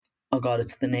Oh God,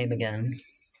 it's the name again.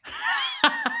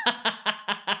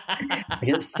 I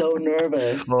get so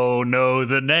nervous. Oh no,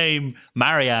 the name.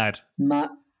 Mariad.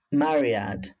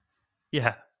 Mariad.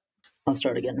 Yeah. I'll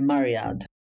start again. Mariad.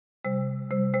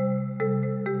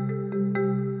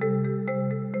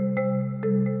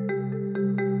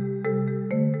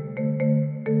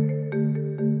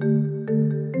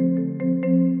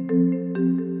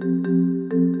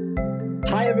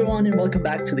 Hi everyone and welcome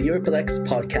back to the EuropeLex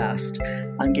podcast.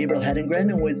 I'm Gabriel Hedengren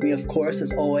and with me of course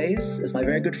as always is my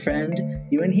very good friend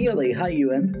Ewan Healy. Hi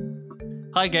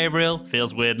Ewan. Hi Gabriel.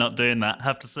 Feels weird not doing that,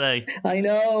 have to say. I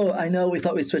know. We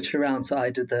thought we'd switch it around, so I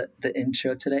did the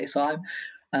intro today. So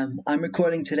I'm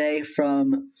recording today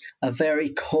from a very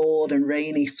cold and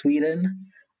rainy Sweden,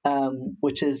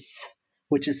 which is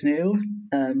new.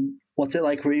 What's it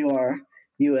like where you are,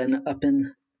 Ewan, up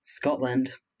in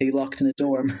Scotland? Are you locked in a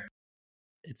dorm?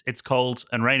 It's cold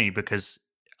and rainy because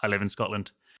I live in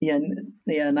Scotland. Yeah.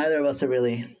 Neither of us are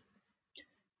really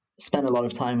spent a lot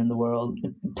of time in the world,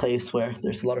 a place where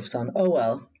there's a lot of sun. Oh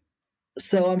well.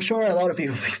 So I'm sure a lot of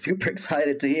you will be super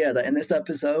excited to hear that in this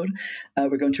episode,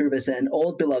 we're going to revisit an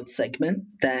old beloved segment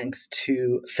thanks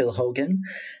to Phil Hogan.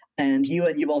 And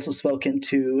you've also spoken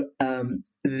to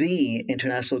the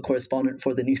international correspondent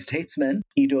for the New Statesman,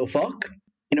 Ido Fock,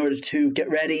 in order to get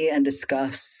ready and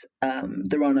discuss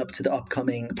the run-up to the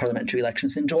upcoming parliamentary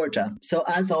elections in Georgia. So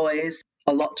as always,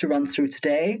 a lot to run through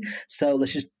today. So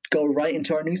let's just go right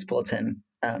into our news bulletin,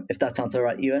 if that sounds all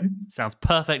right, Ewan. Sounds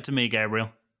perfect to me,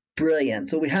 Gabriel. Brilliant.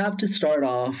 So we have to start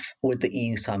off with the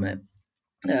EU summit.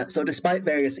 So despite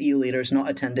various EU leaders not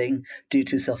attending due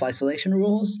to self-isolation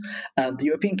rules, the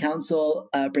European Council,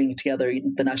 bringing together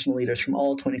the national leaders from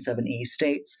all 27 EU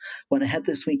states, went ahead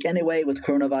this week anyway, with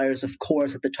coronavirus, of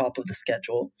course, at the top of the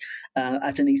schedule.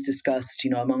 Attendees discussed,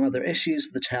 among other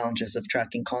issues, the challenges of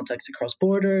tracking contacts across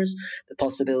borders, the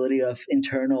possibility of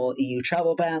internal EU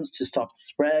travel bans to stop the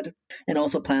spread, and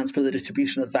also plans for the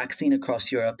distribution of vaccine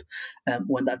across Europe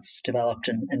when that's developed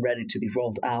and ready to be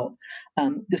rolled out.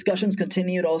 Discussions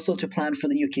continued also to plan for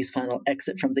the UK's final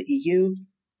exit from the EU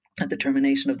at the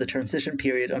termination of the transition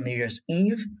period on New Year's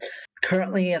Eve.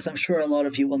 Currently, as I'm sure a lot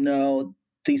of you will know,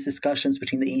 these discussions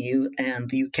between the EU and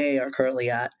the UK are currently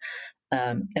at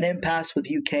an impasse,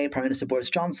 with UK Prime Minister Boris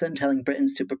Johnson telling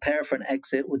Britons to prepare for an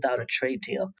exit without a trade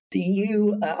deal. The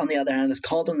EU, on the other hand, has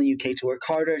called on the UK to work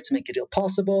harder to make a deal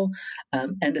possible,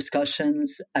 and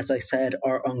discussions, as I said,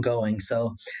 are ongoing.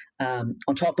 So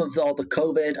on top of all the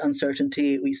COVID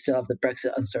uncertainty, we still have the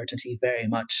Brexit uncertainty very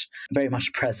much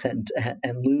present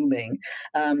and looming.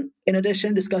 In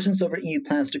addition, discussions over EU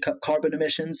plans to cut carbon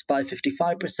emissions by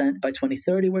 55% by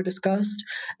 2030 were discussed,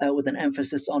 with an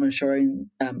emphasis on ensuring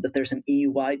that there's an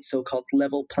EU-wide so-called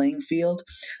level playing field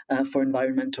for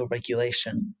environmental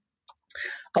regulation.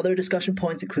 Other discussion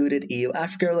points included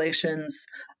EU-Africa relations,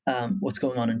 what's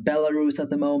going on in Belarus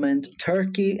at the moment,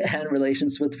 Turkey, and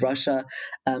relations with Russia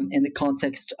in the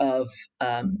context of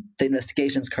the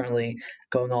investigations currently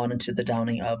going on into the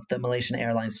downing of the Malaysian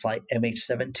Airlines flight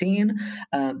MH17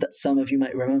 that some of you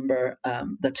might remember,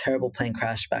 the terrible plane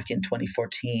crash back in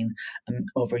 2014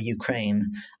 over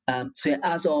Ukraine.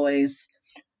 As always,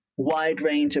 wide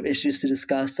range of issues to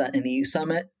discuss at an EU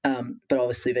summit, but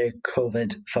obviously very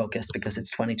COVID focused because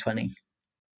it's 2020.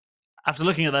 After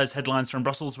looking at those headlines from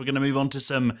Brussels, we're going to move on to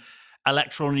some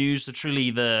electoral news, so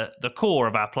truly the core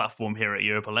of our platform here at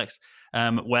EuropeLex,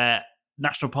 where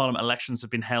national parliament elections have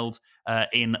been held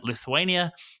in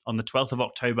Lithuania on the 12th of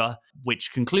October,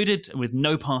 which concluded with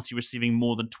no party receiving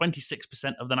more than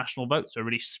 26% of the national vote, so a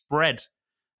really spread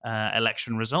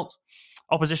election result.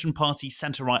 Opposition party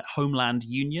centre-right Homeland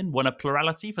Union won a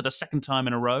plurality for the second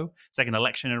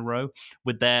election in a row,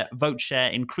 with their vote share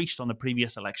increased on the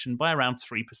previous election by around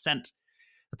 3%.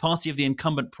 The party of the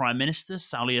incumbent Prime Minister,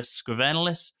 Saulius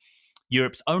Skvernelis,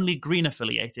 Europe's only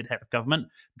Green-affiliated head of government,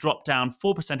 dropped down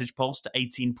 4 percentage points to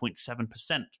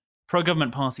 18.7%.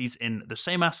 Pro-government parties in the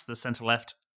CEMAS, the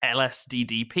centre-left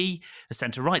LSDDP, the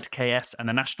centre-right KS, and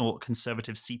the National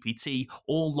Conservative CPT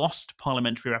all lost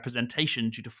parliamentary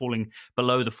representation due to falling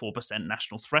below the 4%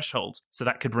 national threshold, so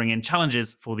that could bring in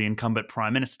challenges for the incumbent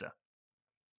Prime Minister.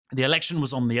 The election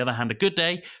was, on the other hand, a good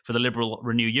day for the Liberal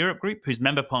Renew Europe group, whose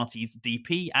member parties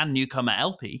DP and newcomer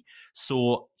LP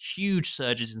saw huge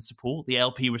surges in support, the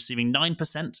LP receiving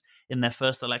 9% in their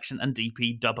first election and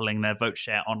DP doubling their vote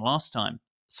share on last time.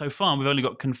 so far, we've only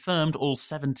got confirmed all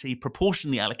 70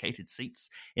 proportionally allocated seats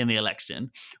in the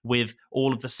election, with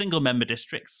all of the single-member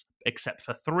districts, except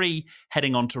for 3,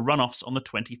 heading on to runoffs on the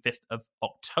 25th of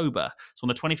October. So on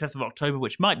the 25th of October,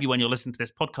 which might be when you're listening to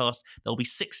this podcast, there'll be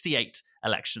 68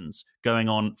 elections going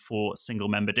on for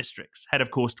single-member districts. Head,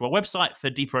 of course, to our website for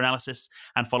deeper analysis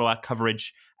and follow our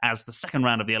coverage as the second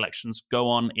round of the elections go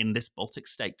on in this Baltic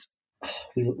state. Oh,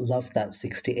 we love that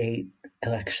 68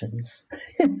 elections.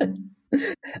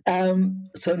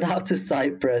 So now to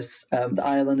Cyprus, the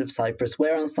island of Cyprus,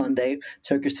 where on Sunday,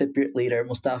 Turkish Cypriot leader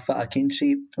Mustafa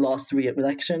Akinci lost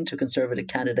re-election to Conservative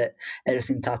candidate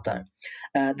Ersin Tatar.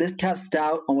 This casts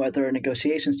doubt on whether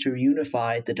negotiations to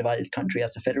reunify the divided country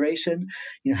as a federation,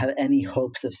 have any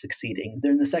hopes of succeeding.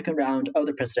 During the second round of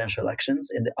the presidential elections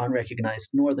in the unrecognized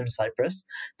northern Cyprus,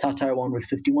 Tatar won with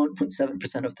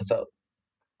 51.7% of the vote.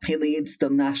 He leads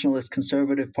the nationalist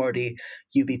conservative party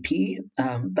UBP,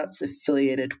 that's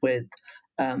affiliated with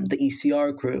the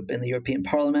ECR group in the European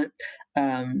Parliament,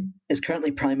 is currently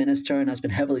prime minister and has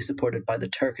been heavily supported by the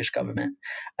Turkish government,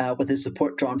 with his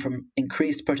support drawn from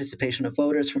increased participation of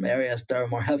voters from areas that are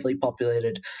more heavily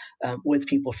populated with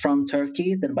people from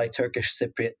Turkey than by Turkish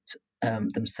Cypriot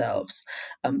themselves.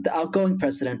 The outgoing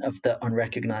president of the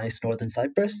unrecognized Northern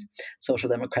Cyprus, Social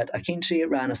Democrat Akinci,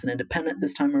 ran as an independent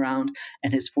this time around,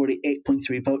 and his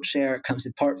 48.3% vote share comes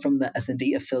in part from the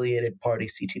SND affiliated party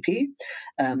CTP,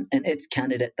 and its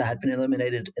candidate that had been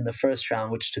eliminated in the first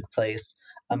round, which took place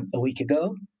a week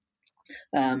ago.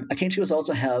 Akinci was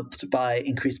also helped by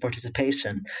increased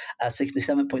participation.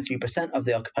 67.3% of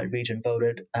the occupied region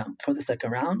voted for the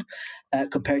second round,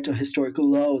 compared to a historical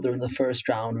low during the first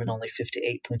round when only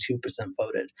 58.2%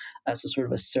 voted. So sort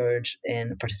of a surge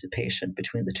in participation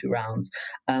between the two rounds.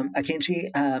 Akinci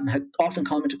had often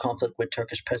come into conflict with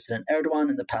Turkish President Erdogan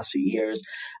in the past few years,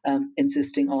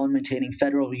 insisting on maintaining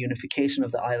federal reunification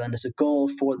of the island as a goal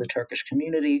for the Turkish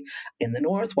community in the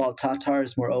north, while Tatar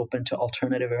is more open to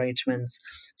alternative arrangements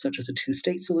such as a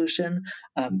two-state solution,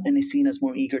 and is seen as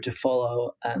more eager to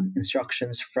follow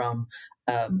instructions from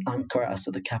Ankara, so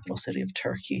the capital city of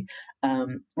Turkey.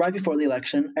 Right before the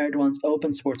election, Erdogan's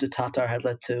open support to Tatar had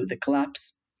led to the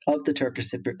collapse of the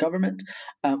Turkish Cypriot government,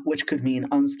 which could mean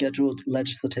unscheduled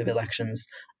legislative elections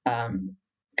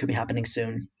could be happening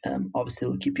soon. Obviously,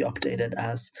 we'll keep you updated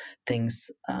as things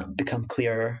become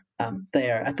clearer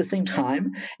there. At the same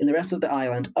time, in the rest of the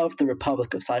island of the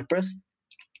Republic of Cyprus,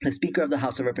 the Speaker of the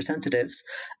House of Representatives,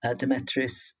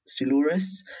 Dimitris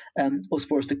Silouris, was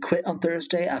forced to quit on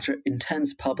Thursday after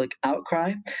intense public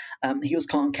outcry. He was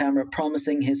caught on camera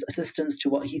promising his assistance to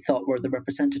what he thought were the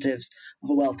representatives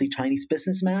of a wealthy Chinese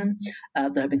businessman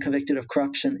that had been convicted of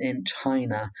corruption in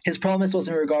China. His promise was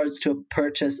in regards to a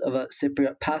purchase of a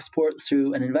Cypriot passport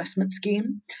through an investment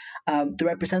scheme. The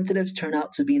representatives turned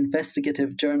out to be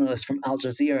investigative journalists from Al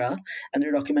Jazeera, and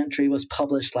their documentary was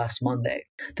published last Monday.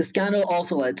 The scandal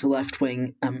also led to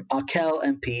left-wing Akel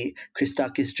MP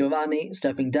Christakis Giovanni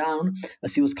stepping down,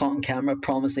 as he was caught on camera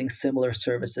promising similar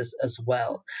services as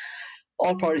well.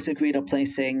 All parties agreed on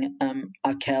placing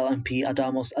Akel MP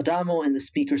Adamos Adamo in the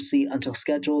speaker's seat until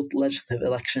scheduled legislative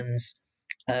elections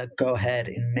go ahead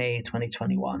in May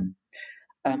 2021.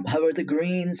 However, the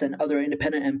Greens and other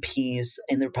independent MPs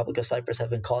in the Republic of Cyprus have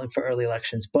been calling for early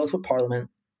elections, both for Parliament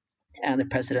and the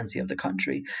presidency of the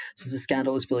country, since the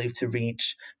scandal is believed to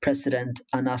reach President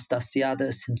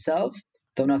Anastasiades himself,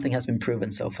 though nothing has been proven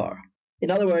so far.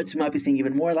 In other words, we might be seeing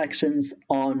even more elections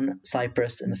on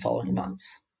Cyprus in the following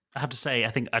months. I have to say,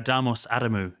 I think Adamos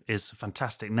Adamu is a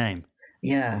fantastic name.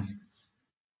 Yeah.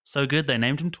 So good, they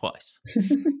named him twice.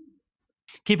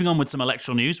 Keeping on with some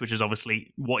electoral news, which is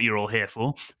obviously what you're all here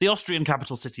for, the Austrian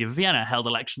capital city of Vienna held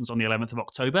elections on the 11th of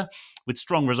October, with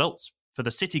strong results for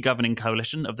the city governing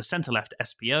coalition of the centre-left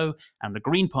SPO and the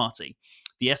Green Party.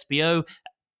 The SPO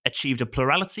achieved a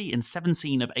plurality in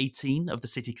 17 of 18 of the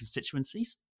city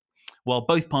constituencies, while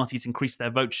both parties increased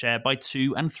their vote share by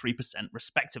 2% and 3%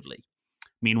 respectively.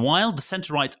 Meanwhile, the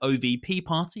centre-right OVP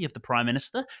party of the Prime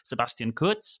Minister, Sebastian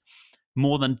Kurz,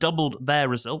 more than doubled their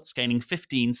results, gaining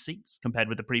 15 seats compared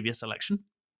with the previous election.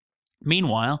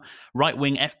 Meanwhile,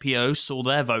 right-wing FPO saw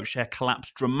their vote share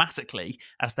collapse dramatically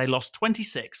as they lost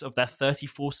 26 of their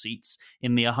 34 seats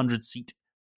in the 100-seat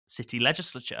city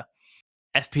legislature.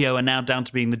 FPO are now down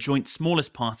to being the joint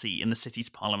smallest party in the city's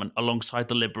parliament alongside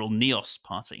the liberal NEOS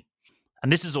party.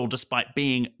 And this is all despite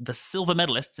being the silver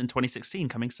medalists in 2016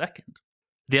 coming second.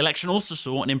 The election also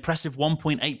saw an impressive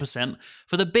 1.8%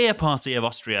 for the Beer Party of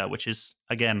Austria, which is,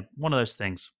 again, one of those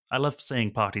things. I love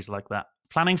seeing parties like that.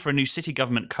 Planning for a new city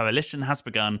government coalition has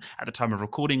begun at the time of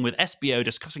recording, with SBO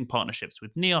discussing partnerships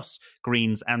with NEOS,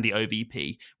 Greens and the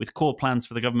OVP, with core plans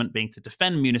for the government being to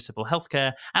defend municipal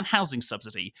healthcare and housing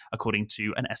subsidy, according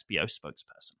to an SBO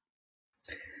spokesperson.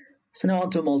 So now on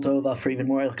to Moldova for even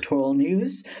more electoral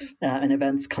news and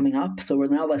events coming up. So we're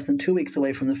now less than 2 weeks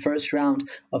away from the first round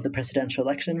of the presidential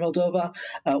election in Moldova,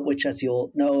 which, as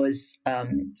you'll know, is a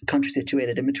country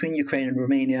situated in between Ukraine and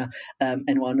Romania,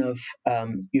 and one of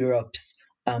Europe's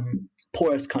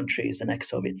poorest countries, an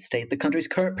ex-Soviet state. The country's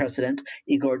current president,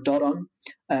 Igor Dodon,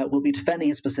 will be defending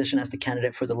his position as the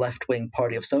candidate for the left-wing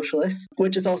Party of Socialists,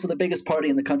 which is also the biggest party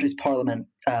in the country's parliament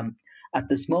at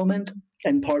this moment,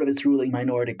 and part of its ruling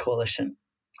minority coalition.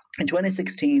 In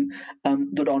 2016,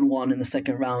 Dodon won in the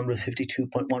second round with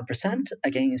 52.1%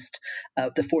 against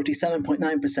the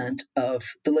 47.9% of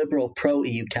the liberal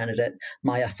pro-EU candidate,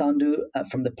 Maia Sandu,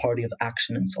 from the Party of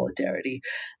Action and Solidarity.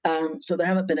 So there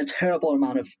haven't been a terrible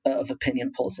amount of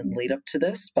opinion polls in lead up to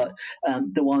this, but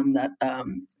the one that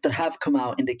have come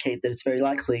out indicate that it's very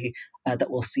likely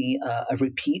that we'll see a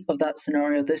repeat of that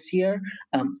scenario this year,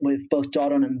 with both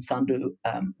Dodon and Sandu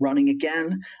running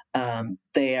again.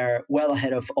 They are well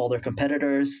ahead of all their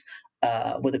competitors,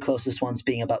 with the closest ones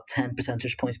being about 10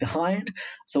 percentage points behind.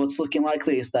 So what's looking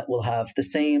likely is that we'll have the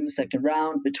same second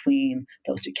round between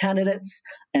those two candidates.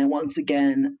 And once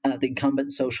again, the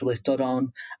incumbent socialist Dodon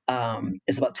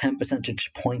is about 10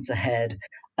 percentage points ahead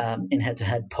in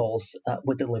head-to-head polls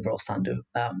with the liberal Sandu.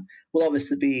 We'll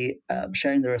obviously be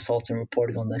sharing the results and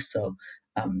reporting on this, so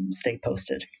stay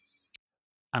posted.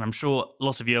 And I'm sure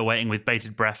lots of you are waiting with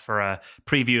bated breath for a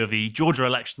preview of the Georgia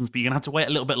elections, but you're going to have to wait a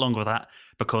little bit longer for that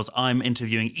because I'm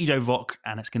interviewing Ido Vock,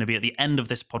 and it's going to be at the end of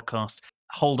this podcast.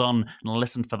 Hold on and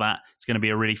listen for that. It's going to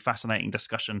be a really fascinating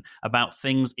discussion about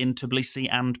things in Tbilisi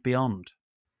and beyond.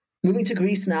 Moving to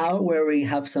Greece now, where we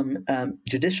have some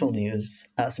judicial news,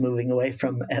 so moving away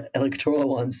from electoral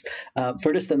ones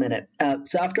for just a minute.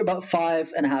 So after about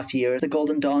 5.5 years, the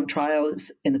Golden Dawn trial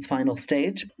is in its final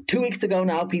stage. 2 weeks ago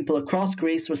now, people across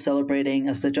Greece were celebrating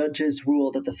as the judges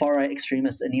ruled that the far-right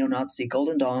extremist and neo-Nazi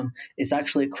Golden Dawn is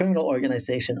actually a criminal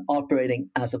organization operating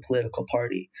as a political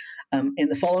party. In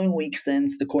the following weeks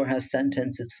since, the court has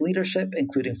sentenced its leadership,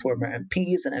 including former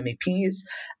MPs and MEPs,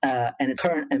 and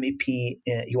current MEP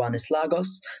Ioannis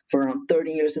Lagos, for around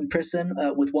 30 years in prison,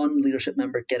 with one leadership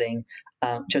member getting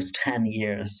just 10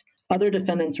 years. Other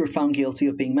defendants were found guilty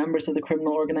of being members of the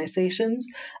criminal organizations,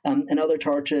 and other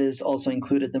charges also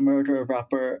included the murder of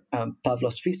rapper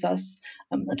Pavlos Fyssas,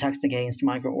 attacks against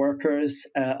migrant workers,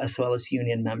 as well as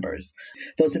union members.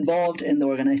 Those involved in the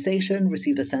organization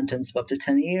received a sentence of up to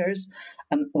 10 years,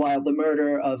 while the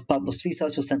murder of Pavlos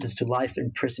Fyssas was sentenced to life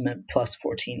imprisonment plus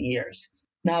 14 years.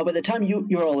 Now, by the time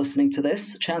you're all listening to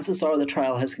this, chances are the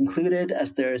trial has concluded,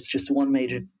 as there is just one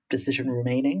major decision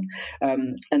remaining,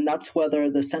 and that's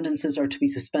whether the sentences are to be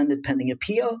suspended pending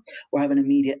appeal or have an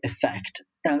immediate effect.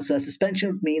 So a suspension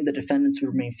would mean the defendants would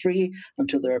remain free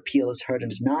until their appeal is heard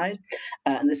and denied.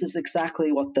 And this is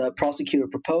exactly what the prosecutor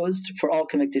proposed for all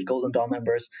convicted Golden Dawn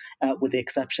members, with the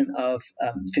exception of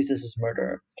Fyssas'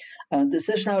 murderer. The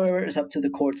decision, however, is up to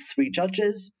the court's 3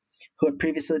 judges, who have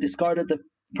previously discarded the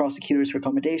prosecutor's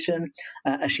recommendation,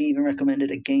 as she even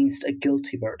recommended against a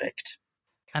guilty verdict.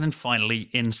 And then finally,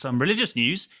 in some religious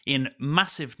news, in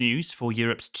massive news for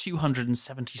Europe's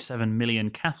 277 million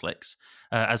Catholics,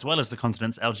 as well as the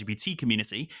continent's LGBT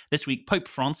community, this week Pope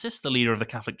Francis, the leader of the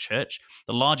Catholic Church,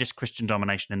 the largest Christian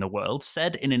denomination in the world,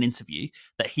 said in an interview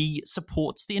that he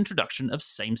supports the introduction of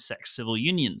same-sex civil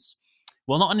unions.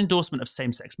 While not an endorsement of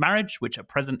same-sex marriage, which at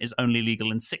present is only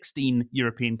legal in 16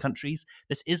 European countries,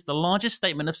 this is the largest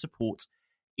statement of support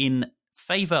in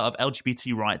favour of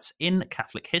LGBT rights in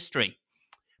Catholic history.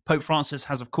 Pope Francis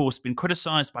has, of course, been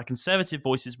criticised by conservative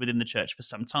voices within the church for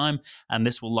some time, and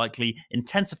this will likely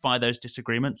intensify those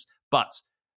disagreements, but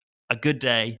a good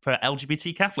day for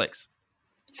LGBT Catholics.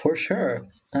 For sure.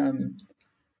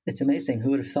 It's amazing.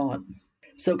 Who would have thought?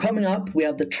 So coming up, we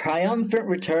have the triumphant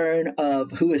return of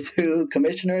Who is Who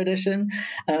Commissioner Edition,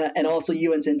 and also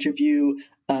Ewan's interview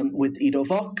with Ido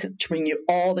Vock to bring you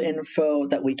all the info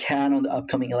that we can on the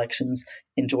upcoming elections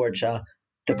in Georgia,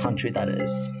 the country that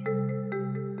is.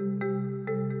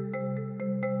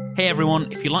 Hey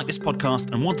everyone, if you like this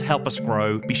podcast and want to help us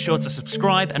grow, be sure to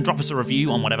subscribe and drop us a review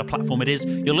on whatever platform it is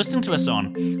you're listening to us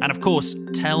on. And of course,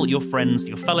 tell your friends,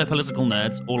 your fellow political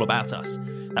nerds, all about us.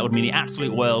 That would mean the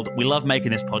absolute world. We love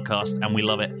making this podcast and we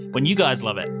love it when you guys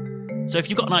love it. So if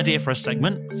you've got an idea for a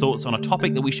segment, thoughts on a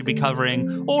topic that we should be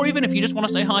covering, or even if you just want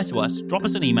to say hi to us, drop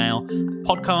us an email,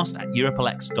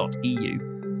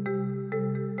 podcast@europalex.eu.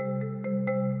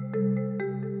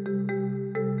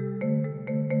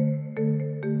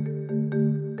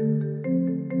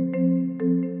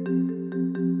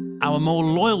 more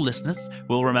loyal listeners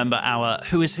will remember our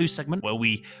Who is Who segment, where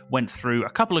we went through a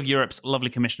couple of Europe's lovely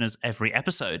commissioners every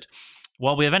episode.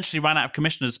 While we eventually ran out of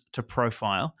commissioners to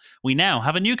profile, we now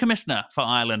have a new commissioner for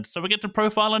Ireland, so we get to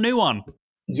profile a new one.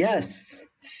 Yes,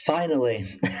 finally.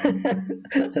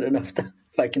 I don't know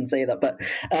if I can say that, but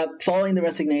following the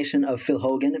resignation of Phil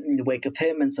Hogan, in the wake of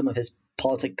him and some of his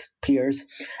politics peers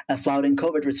flouting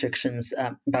COVID restrictions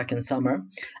back in summer,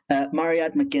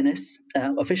 Mariad McGuinness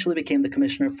officially became the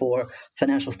Commissioner for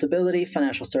Financial Stability,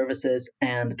 Financial Services,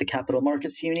 and the Capital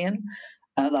Markets Union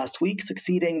last week,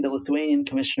 succeeding the Lithuanian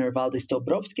Commissioner Valdis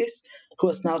Dombrovskis, who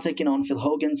has now taken on Phil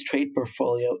Hogan's trade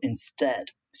portfolio instead.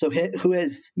 So who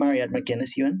is Mariad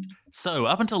McGuinness, Ewan? So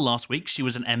up until last week, she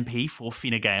was an MP for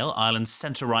Fine Gael, Ireland's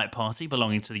centre-right party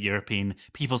belonging to the European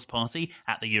People's Party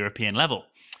at the European level.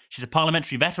 She's a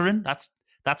parliamentary veteran,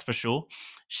 that's for sure.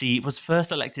 She was first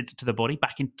elected to the body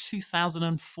back in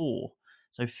 2004,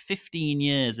 so 15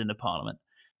 years in the Parliament.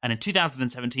 And in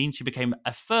 2017, she became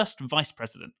a first vice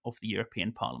president of the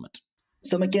European Parliament.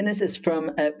 So McGuinness is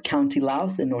from County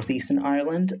Louth in northeastern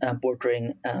Ireland,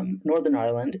 bordering Northern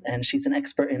Ireland, and she's an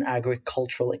expert in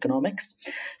agricultural economics.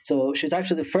 So she's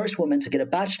actually the first woman to get a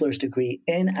bachelor's degree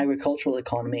in agricultural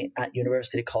economy at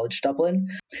University College Dublin.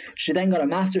 She then got a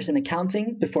master's in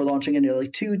accounting before launching a nearly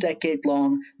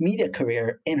 2-decade-long media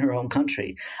career in her home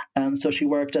country. So she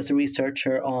worked as a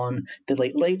researcher on The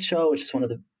Late Late Show, which is one of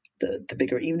the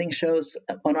bigger evening shows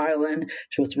on Ireland.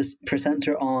 She was a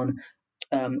presenter on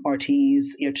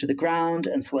RT's Ear to the Ground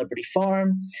and Celebrity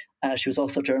Farm. She was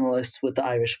also a journalist with the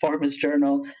Irish Farmers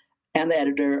Journal and the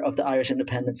editor of the Irish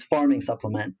Independent's Farming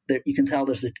Supplement. You can tell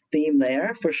there's a theme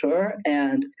there for sure.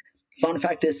 And fun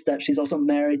fact is that she's also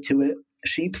married to a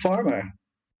sheep farmer.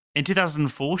 In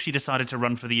 2004, she decided to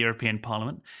run for the European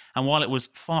Parliament, and while it was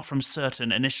far from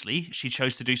certain initially, she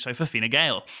chose to do so for Fine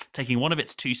Gael, taking one of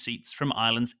its 2 seats from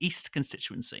Ireland's East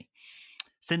constituency.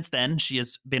 Since then, she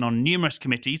has been on numerous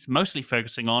committees, mostly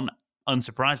focusing on,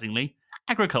 unsurprisingly,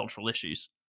 agricultural issues.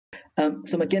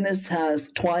 So McGuinness has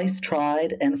twice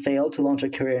tried and failed to launch a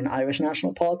career in Irish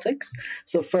national politics.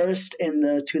 So first in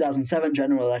the 2007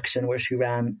 general election, where she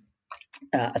ran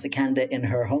as a candidate in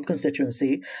her home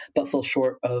constituency, but fell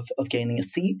short of gaining a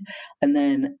seat. And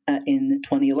then in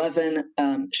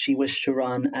 2011, she wished to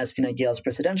run as Fine Gael's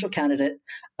presidential candidate,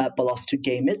 but lost to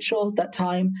Gay Mitchell that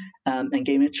time. And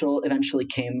Gay Mitchell eventually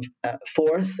came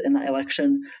fourth in that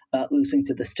election, losing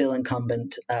to the still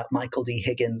incumbent Michael D.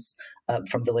 Higgins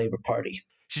from the Labour Party.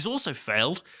 She's also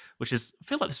failed, I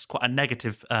feel like this is quite a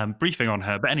negative briefing on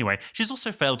her, but anyway, she's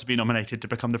also failed to be nominated to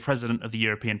become the president of the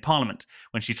European Parliament.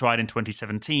 When she tried in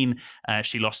 2017,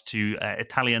 she lost to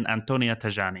Italian Antonia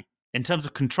Tajani. In terms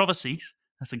of controversies,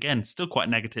 that's again still quite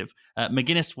negative.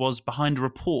 McGuinness was behind a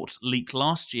report leaked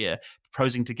last year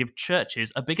proposing to give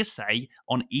churches a bigger say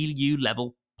on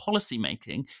EU-level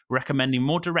policymaking, recommending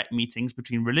more direct meetings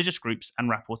between religious groups and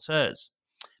rapporteurs.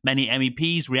 Many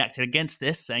MEPs reacted against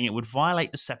this, saying it would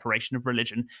violate the separation of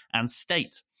religion and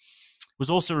state. It was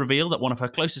also revealed that one of her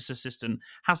closest assistants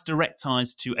has direct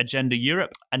ties to Agenda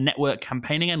Europe, a network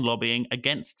campaigning and lobbying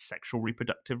against sexual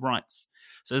reproductive rights.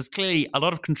 So there's clearly a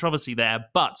lot of controversy there,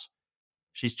 but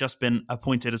she's just been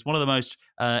appointed as one of the most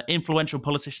influential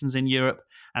politicians in Europe,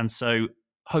 and so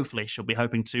hopefully she'll be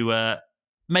hoping to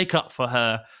make up for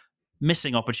her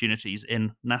missing opportunities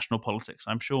in national politics,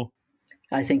 I'm sure.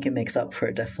 I think it makes up for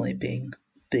it definitely being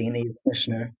an EU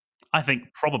commissioner. I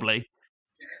think probably.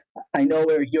 I know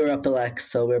we're Europe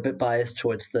elects, so we're a bit biased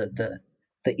towards the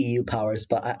EU powers,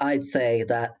 but I'd say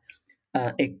that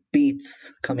it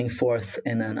beats coming fourth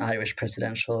in an Irish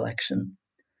presidential election.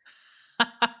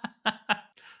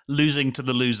 Losing to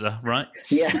the loser, right?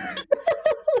 Yeah.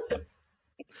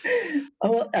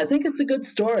 Well, I think it's a good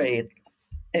story.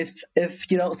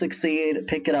 If you don't succeed,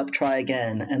 pick it up, try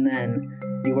again, and then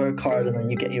you work hard and then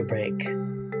you get your break.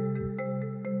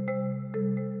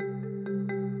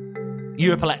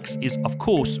 EuropeLex is, of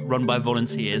course, run by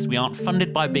volunteers. We aren't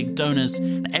funded by big donors,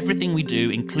 and everything we do,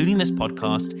 including this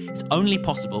podcast, is only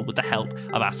possible with the help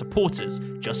of our supporters,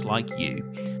 just like you.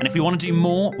 And if we want to do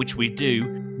more, which we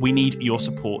do, we need your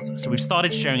support. So we've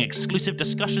started sharing exclusive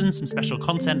discussions and special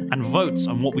content and votes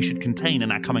on what we should contain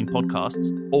in our coming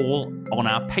podcasts, all on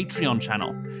our Patreon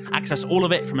channel. Access all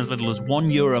of it from as little as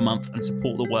 €1 a month and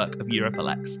support the work of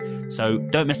EuropeLex. So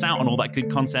don't miss out on all that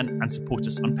good content and support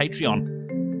us on Patreon.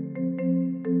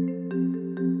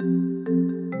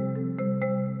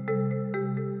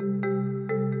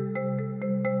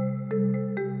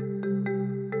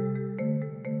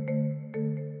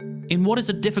 In what is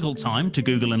a difficult time to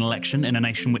Google an election in a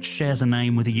nation which shares a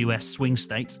name with a US swing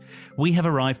state, we have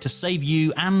arrived to save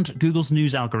you and Google's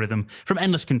news algorithm from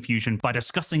endless confusion by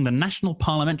discussing the national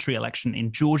parliamentary election in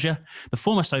Georgia, the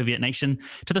former Soviet nation,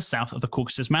 to the south of the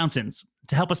Caucasus Mountains.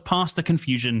 To help us pass the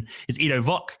confusion is Ido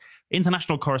Vok,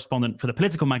 international correspondent for the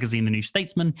political magazine The New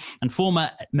Statesman and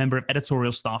former member of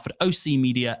editorial staff at OC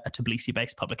Media, a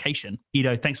Tbilisi-based publication.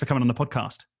 Ido, thanks for coming on the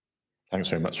podcast. Thanks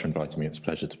very much for inviting me. It's a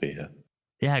pleasure to be here.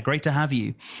 Yeah, great to have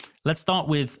you. Let's start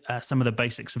with some of the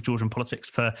basics of Georgian politics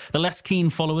for the less keen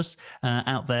followers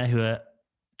out there who are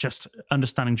just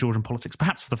understanding Georgian politics,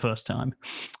 perhaps for the first time.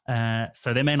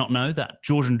 So they may not know that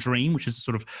Georgian Dream, which is a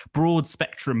sort of broad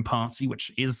spectrum party,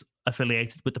 which is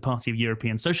affiliated with the Party of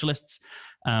European Socialists,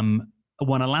 won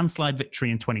a landslide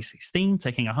victory in 2016,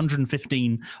 taking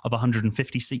 115 of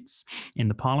 150 seats in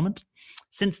the parliament.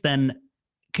 Since then,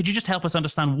 could you just help us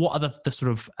understand what are the sort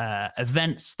of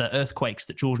events, the earthquakes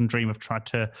that Georgian Dream have tried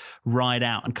to ride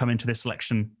out and come into this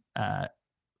election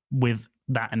with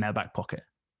that in their back pocket?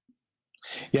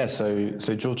 Yeah, so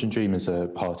Georgian Dream is a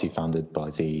party founded by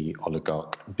the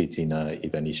oligarch Bidzina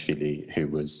Ivanishvili, who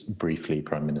was briefly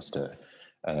prime minister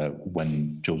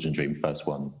when Georgian Dream first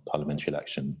won parliamentary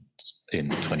election in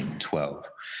 2012.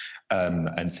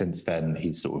 And since then,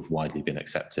 he's sort of widely been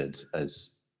accepted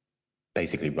as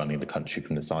basically running the country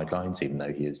from the sidelines, even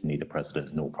though he is neither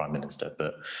president nor prime minister,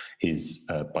 but he's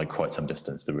by quite some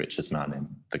distance the richest man in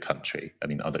the country. I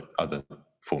mean, other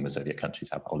former Soviet countries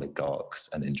have oligarchs,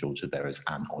 and in Georgia there is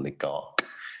an oligarch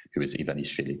who is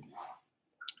Ivanishvili.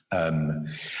 And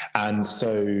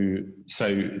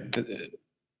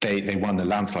they won a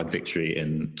landslide victory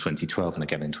in 2012 and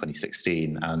again in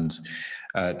 2016, and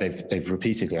they've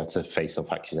repeatedly had to face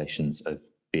off accusations of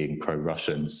being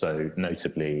pro-Russian. So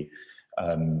notably,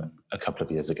 a couple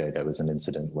of years ago, there was an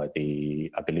incident where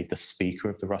I believe the Speaker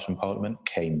of the Russian Parliament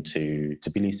came to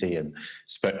Tbilisi and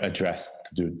addressed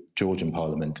the Georgian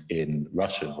Parliament in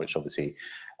Russian, which obviously,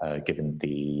 given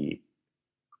the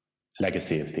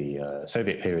legacy of the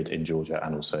Soviet period in Georgia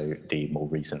and also the more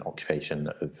recent occupation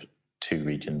of two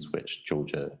regions which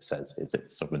Georgia says is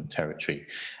its sovereign territory,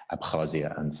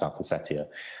 Abkhazia and South Ossetia,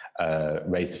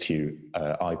 raised a few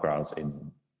eyebrows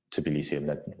in Tbilisi and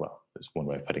led, well, there's one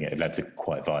way of putting it, it led to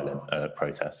quite violent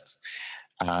protests.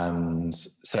 And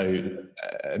so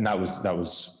and that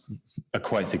was a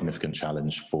quite significant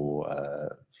challenge for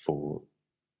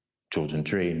Georgian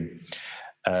Dream.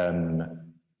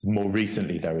 More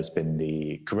recently, there has been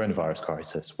the coronavirus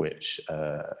crisis, which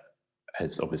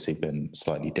has obviously been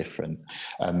slightly different.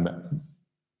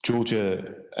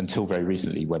 Georgia, until very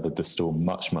recently, weathered the storm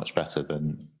much, much better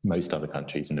than most other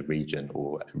countries in the region,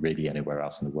 or really anywhere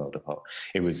else in the world apart.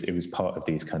 It was part of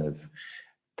these kind of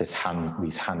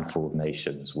these handful of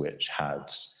nations which had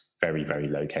very, very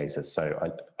low cases.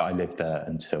 So I lived there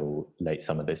until late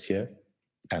summer this year,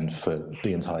 and for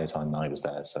the entire time I was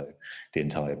there, so the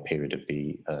entire period of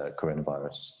the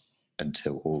coronavirus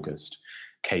until August,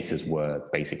 cases were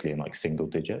basically in like single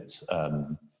digits.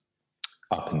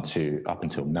 Up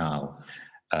until now.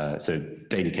 So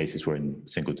daily cases were in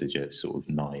single digits, sort of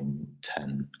 9,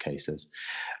 10 cases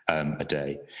a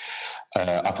day.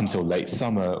 Up until late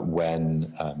summer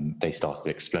when they started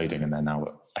exploding, and they're now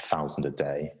at 1,000 a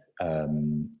day,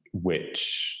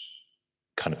 which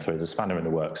kind of throws a spanner in the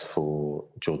works for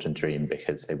Georgian Dream,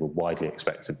 because they were widely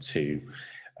expected to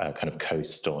kind of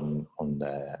coast on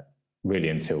their, really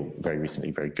until very recently,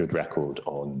 very good record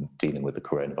on dealing with the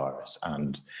coronavirus,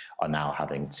 and are now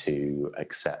having to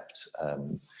accept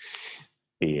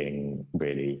being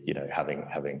really,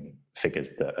 having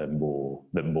figures that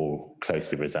more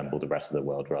closely resemble the rest of the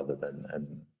world rather than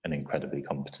an incredibly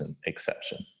competent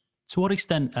exception. To what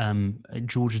extent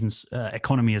Georgia's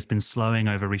economy has been slowing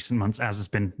over recent months, as has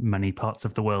been many parts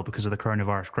of the world because of the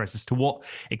coronavirus crisis? To what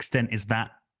extent is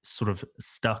that sort of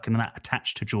stuck and that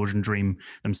attached to Georgian Dream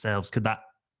themselves? Could that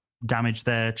damage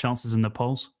their chances in the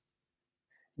polls?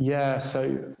 Yeah,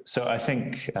 so I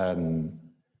think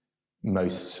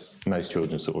most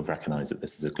Georgians sort of recognise that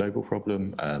this is a global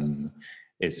problem.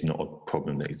 It's not a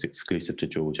problem that is exclusive to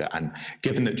Georgia, and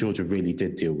given that Georgia really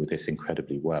did deal with this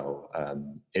incredibly well,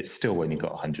 it's still only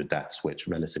got 100 deaths, which,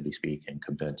 relatively speaking,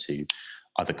 compared to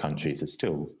other countries, is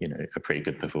still a pretty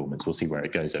good performance. We'll see where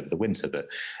it goes over the winter, but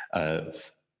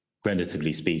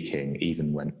relatively speaking,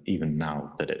 even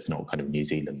now that it's not kind of New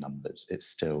Zealand numbers, it's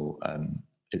still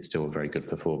a very good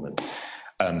performance.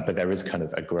 But there is kind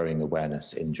of a growing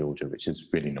awareness in Georgia, which is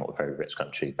really not a very rich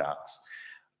country, that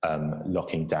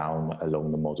locking down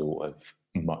along the model of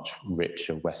much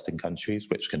richer Western countries,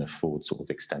 which can afford sort of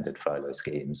extended furlough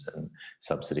schemes and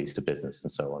subsidies to business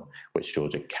and so on, which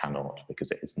Georgia cannot,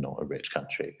 because it is not a rich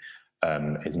country.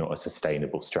 is not a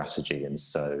sustainable strategy. And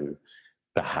so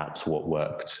perhaps what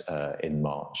worked in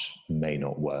March may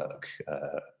not work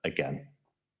again.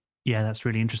 Yeah, that's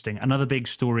really interesting. Another big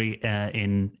story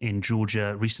in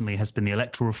Georgia recently has been the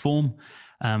electoral reform,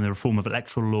 the reform of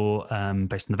electoral law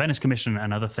based on the Venice Commission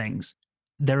and other things.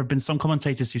 There have been some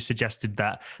commentators who suggested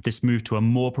that this move to a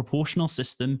more proportional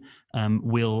system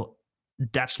will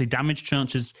actually damage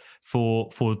chances for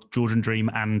Georgian Dream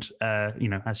and,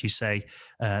 as you say,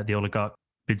 the oligarch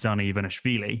Bidzana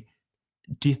Ivanishvili.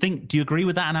 Do you agree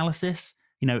with that analysis?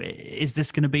 Is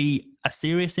this going to be a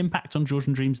serious impact on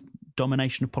Georgian Dream's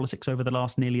domination of politics over the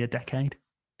last nearly a decade?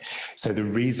 So the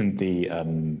reason the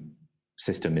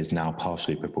system is now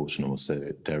partially proportional, so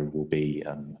there will be,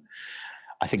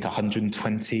 I think,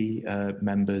 120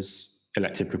 members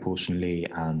elected proportionally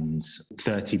and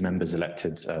 30 members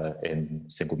elected in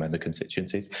single-member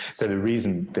constituencies. So the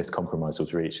reason this compromise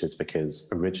was reached is because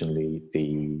originally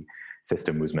the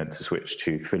system was meant to switch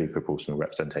to fully proportional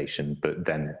representation, but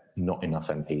then not enough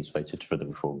MPs voted for the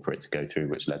reform for it to go through,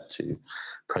 which led to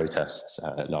protests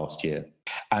last year.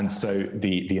 And so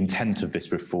the intent of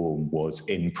this reform was,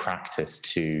 in practice,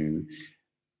 to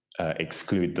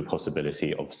exclude the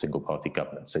possibility of single-party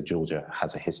government. So Georgia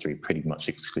has a history pretty much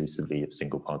exclusively of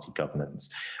single-party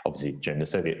governments, obviously during the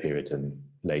Soviet period and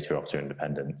later after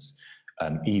independence,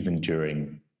 even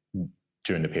during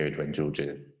the period when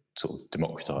Georgia sort of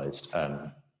democratized,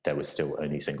 there was still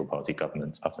only single-party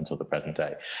governments up until the present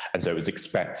day. And so it was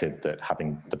expected that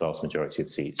having the vast majority of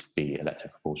seats be elected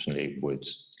proportionally would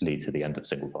lead to the end of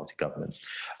single-party governments.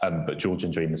 But Georgian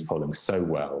Dream is polling so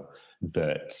well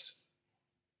that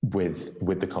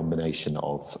with the combination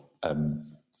of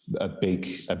a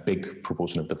big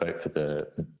proportion of the vote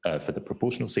for the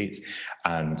proportional seats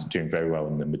and doing very well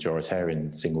in the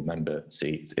majoritarian single member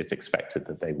seats, it's expected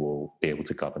that they will be able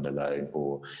to govern alone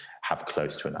or have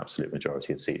close to an absolute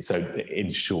majority of seats. So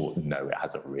in short, no, it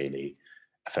hasn't really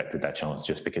affected their chance,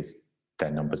 just because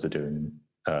their numbers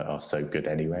are so good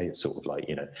anyway. It's sort of like,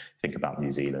 think about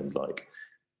New Zealand, like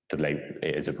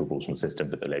it is a proportional system,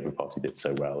 but the Labour Party did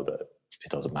so well that it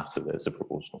doesn't matter that it's a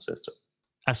proportional system.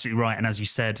 Absolutely right. And as you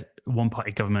said,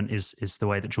 one-party government is the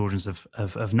way that Georgians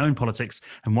have known politics.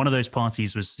 And one of those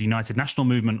parties was the United National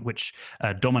Movement, which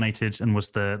dominated and was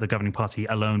the governing party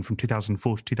alone from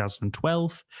 2004 to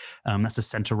 2012. That's a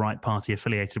centre-right party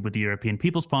affiliated with the European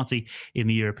People's Party in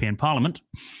the European Parliament.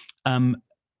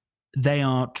 They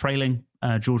are trailing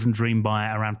Georgian Dream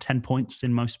by around 10 points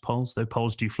in most polls, though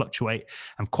polls do fluctuate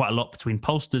quite a lot between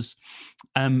pollsters.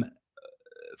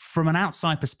 From an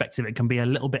outside perspective, it can be a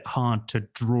little bit hard to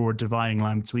draw a dividing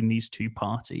line between these two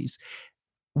parties.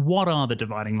 What are the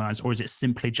dividing lines, or is it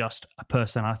simply just a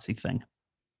personality thing?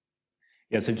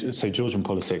 Yeah, so Georgian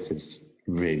politics is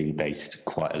really based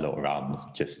quite a lot around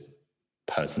just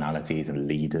personalities and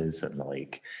leaders and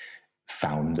like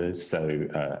founders. So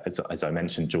as I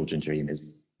mentioned, Georgian Dream is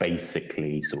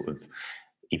basically sort of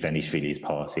Ivanishvili's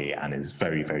party and is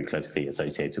very, very closely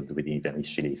associated with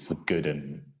Ivanishvili for good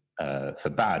and for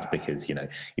bad, because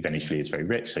Ivanishvili is very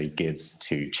rich, so he gives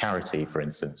to charity, for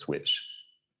instance, which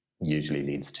usually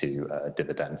leads to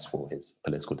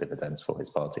political dividends for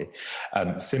his party.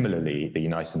 Similarly, the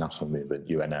United National Movement,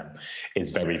 UNM,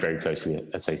 is very, very closely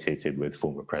associated with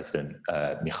former President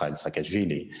Mikhail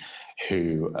Saakashvili,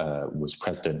 who was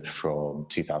president from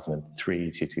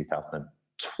 2003 to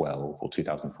 2012, or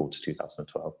 2004 to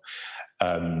 2012.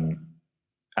 And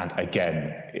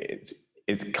again,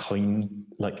 it's kind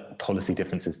like policy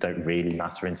differences don't really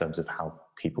matter in terms of how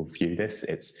people view this.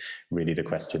 It's really the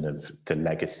question of the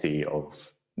legacy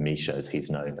of Misha, as he's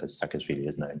known, as Saakashvili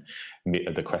is known,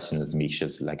 the question of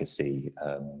Misha's legacy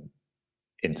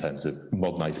in terms of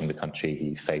modernizing the country.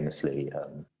 He famously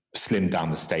slimmed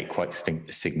down the state quite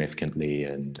significantly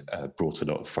and brought a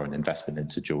lot of foreign investment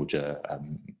into Georgia,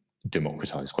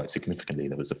 democratized quite significantly.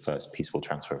 There was the first peaceful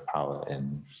transfer of power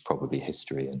in probably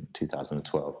history in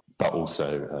 2012, but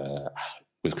also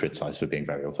was criticized for being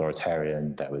very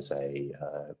authoritarian. There was a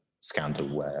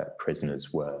scandal where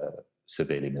prisoners were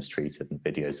severely mistreated, and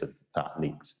videos of that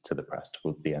leaked to the press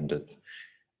towards the end of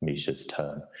Misha's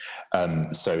term.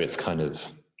 So it's kind of,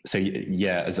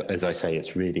 as I say,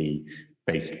 it's really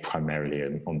based primarily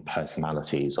on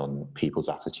personalities, on people's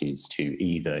attitudes to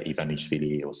either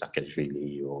Ivanishvili or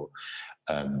Saakashvili or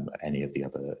any of the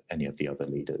other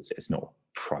leaders. It's not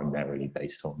primarily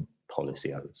based on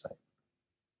policy, I would say.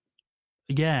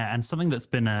 Yeah, and something that's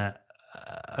been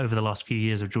over the last few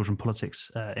years of Georgian politics,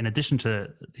 in addition to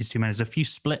these two men, there's a few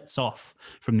splits off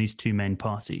from these two main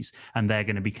parties, and they're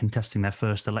going to be contesting their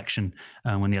first election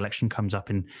when the election comes up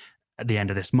at the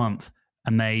end of this month.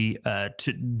 And they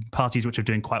parties which are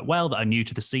doing quite well that are new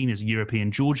to the scene is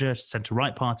European Georgia,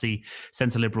 centre-right party,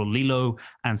 centre-liberal Lilo,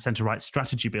 and centre-right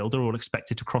Strategy Builder, all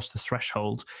expected to cross the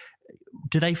threshold.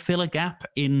 Do they fill a gap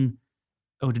in,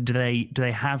 or do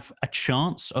they have a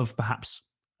chance of perhaps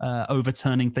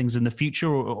overturning things in the future,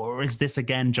 or is this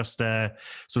again just a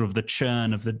sort of the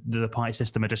churn of the party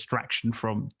system, a distraction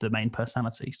from the main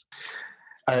personalities?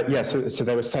 So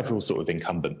there were several sort of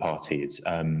incumbent parties.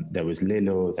 There was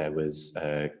Lilo, there was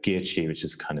Gierci, which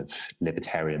is kind of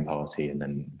libertarian party, and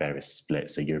then various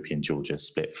splits. So European Georgia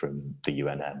split from the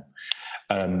UNM.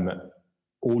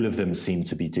 All of them seem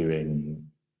to be doing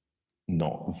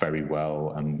not very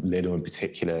well. Lilo in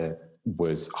particular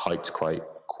was hyped quite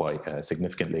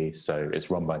significantly. So it's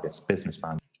run by this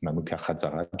businessman, Mamouka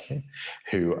Khadzaradze,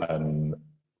 who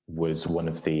was one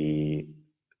of the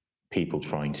people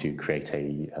trying to create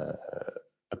a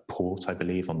port, I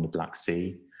believe, on the Black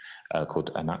Sea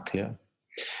called Anaklia.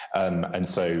 And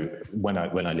so when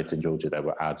I lived in Georgia, there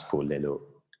were ads for Lilo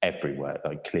everywhere.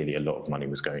 Like clearly a lot of money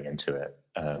was going into it,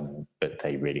 but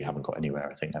they really haven't got anywhere.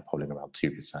 I think they're polling around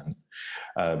 2%.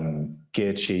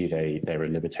 Gierci, they're a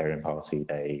libertarian party.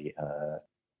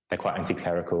 They're quite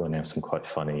anti-clerical and they have some quite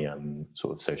funny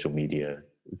sort of social media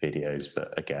videos,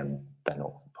 but again, they're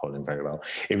not polling very well.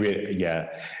 It really,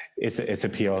 it's a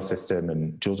PR system,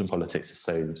 and Georgian politics is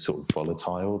so sort of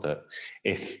volatile that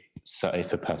if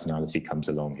a personality comes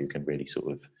along who can really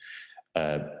sort of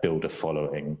build a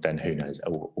following, then who knows,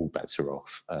 all bets are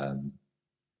off.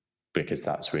 Because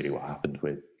that's really what happened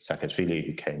with Saakashvili,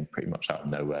 who came pretty much out of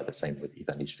nowhere. The same with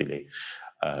Ivanishvili.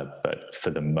 But for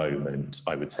the moment,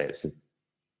 I would say it's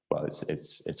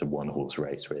a one-horse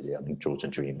race, really. I mean, Georgian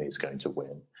Dream is going to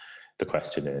win. The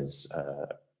question is,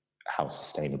 how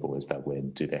sustainable is their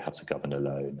win? Do they have to govern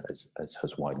alone, as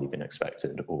has widely been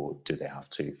expected, or do they have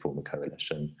to form a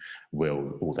coalition?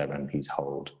 Will all their MPs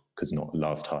hold? Because not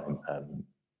last time,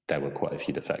 there were quite a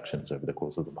few defections over the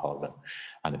course of the parliament,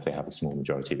 and if they have a small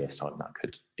majority this time, that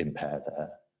could impair their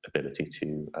ability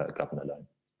to govern alone.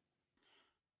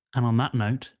 And on that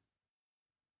note,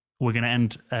 we're going to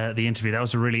end the interview. That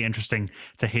was really interesting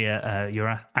to hear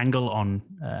your angle on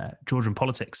Georgian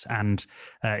politics, and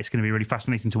it's going to be really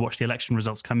fascinating to watch the election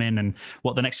results come in and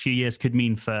what the next few years could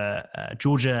mean for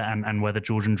Georgia, and whether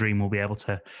Georgian Dream will be able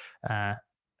to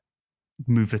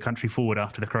move the country forward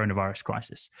after the coronavirus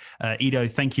crisis. Ido,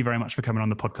 thank you very much for coming on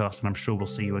the podcast, and I'm sure we'll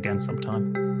see you again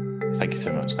sometime. Thank you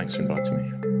so much. Thanks for inviting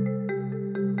me.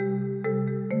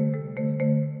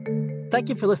 Thank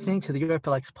you for listening to the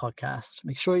EuropeLex podcast.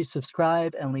 Make sure you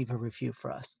subscribe and leave a review for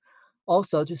us.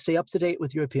 Also, to stay up to date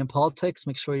with European politics,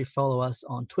 make sure you follow us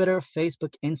on Twitter,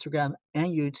 Facebook, Instagram, and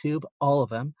YouTube, all of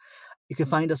them. You can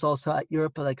find us also at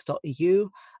europelex.eu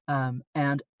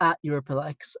and at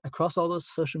EuropeLex across all those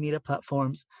social media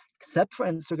platforms, except for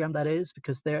Instagram, that is,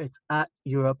 because there it's at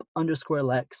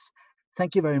Europe_Lex.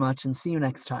 Thank you very much, and see you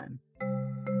next time.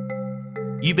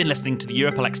 You've been listening to the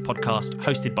EuropeLex podcast,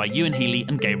 hosted by Ewan Healy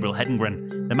and Gabriel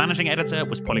Hedengren. The managing editor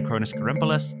was Polychronis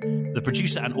Karimpoulos. The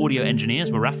producer and audio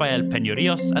engineers were Rafael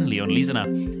Peñorios and Leon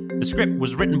Lizana. The script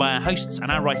was written by our hosts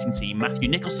and our writing team, Matthew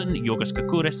Nicholson, Yorgos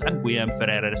Kakouris, and Guillaume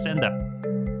Ferreira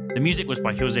Resenda. The music was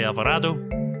by Jose Alvarado,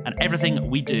 and everything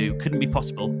we do couldn't be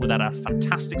possible without our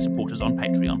fantastic supporters on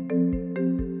Patreon.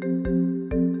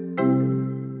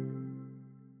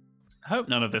 I hope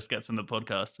none of this gets in the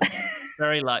podcast. It's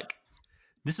very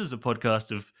this is a podcast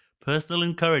of personal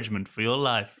encouragement for your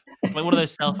life. It's like one of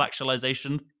those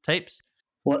self-actualization tapes.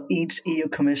 What each EU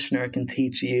commissioner can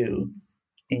teach you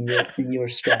in your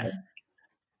stride.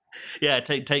 Yeah,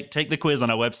 take the quiz on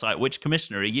our website. Which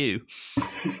commissioner are you?